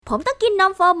ผมต้องกินน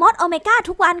มโฟร์มอสโอเมก้า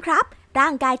ทุกวันครับร่า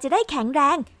งกายจะได้แข็งแร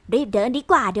งรีบเดินดี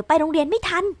กว่าเดี๋ยวไปโรงเรียนไม่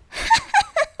ทัน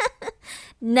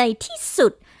ในที่สุ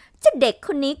ดเจ้าเด็กค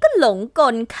นนี้ก็หลงก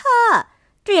ลข้า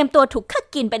เตรียมตัวถูกข้า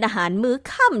กินเป็นอาหารมื้อ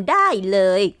ค่ำได้เล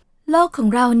ยโลกของ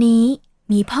เรานี้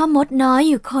มีพ่อมดน้อย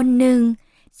อยู่คนหนึ่ง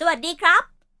สวัสดีครับ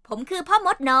ผมคือพ่อม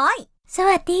ดน้อยส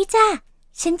วัสดีจ้ะ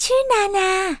ฉันชื่อนาน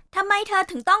าทำไมเธอ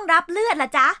ถึงต้องรับเลือดล่ะ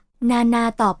จ๊ะนานา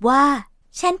ตอบว่า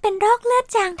ฉันเป็นโรคเลือด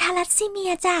จางทาลัสซีเมี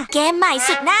ยจ้ะเกมใหม่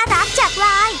สุดน่ารักจากไล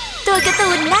น์ตัวการ์ตู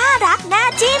นน่ารักน่า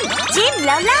จิ้มจิ้มแ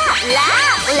ล้วล่า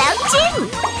แล้วจิ้ม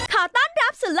ขอต้อนรั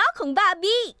บสู่โลกของบาร์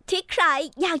บี้ที่ใคร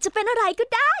อยากจะเป็นอะไรก็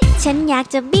ได้ฉันอยาก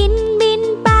จะบิน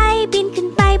ไปบินขึ้น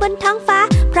ไปบนท้องฟ้า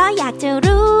เพราะอยากจะ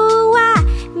รู้ว่า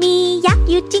มียักษ์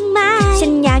อยู่จริงไหมฉั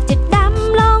นอยากจะด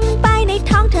ำลงไปใน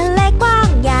ท้องทะเลกว้าง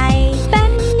ใหญ่เป็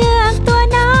นเงือกตัว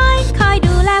น้อยคอย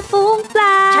ดูแลฝูงปล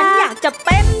าฉันอยากจะเ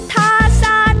ป็นทาซ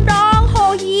านร้องโฮ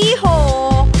ยีโฮ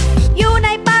อยู่ใน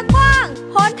ป่ากว้าง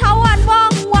โหนเถาวัลย์ว่อ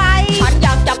งไวฉันอย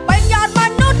ากจะเป็นยอดม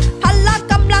นุษย์พละ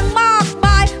กำลังมากม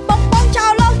ายปกป้องชา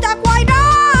วโลกจากวายร้า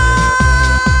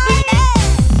ย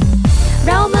เ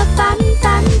รามาฝัน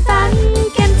กัน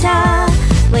เถอะ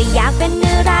ว่าอยากเป็นอ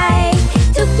ะไร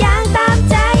ทุกอย่างตาม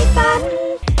ใจฝัน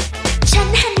ฉัน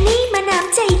ฮันนี่มาน้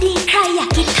ำใจดีใครอยาก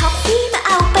กินท็อฟฟี่มาเ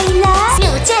อาไปเลยห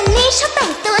นูเจลลี่ชอบแต่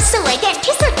งตัวสวยเด่น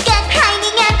ที่สุดเกินใครใน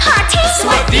งานพาร์ตี้ส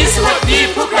วัสดี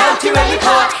พวกเราที่แวลลี่พ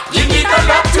อร์ตยินดีต้อน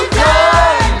รับทุกค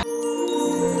น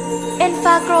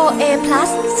Enfagro A+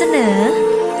 เสนอ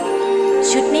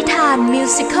ชุดนิทาน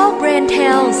Musical Brain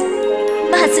Tales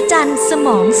มหัศจรรย์สม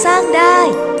องสร้างได้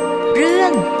เรื่อ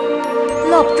ง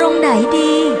หลบตรงไหน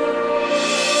ดี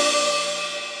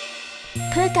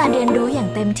เพื่อการเรียนรู้อย่าง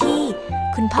เต็มที่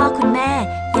คุณพ่อคุณแม่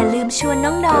อย่าลืมชวน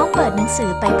น้องๆเปิดหนังสื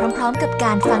อไปพร้อมๆกับก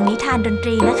ารฟังนิทานดนต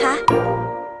รีนะคะ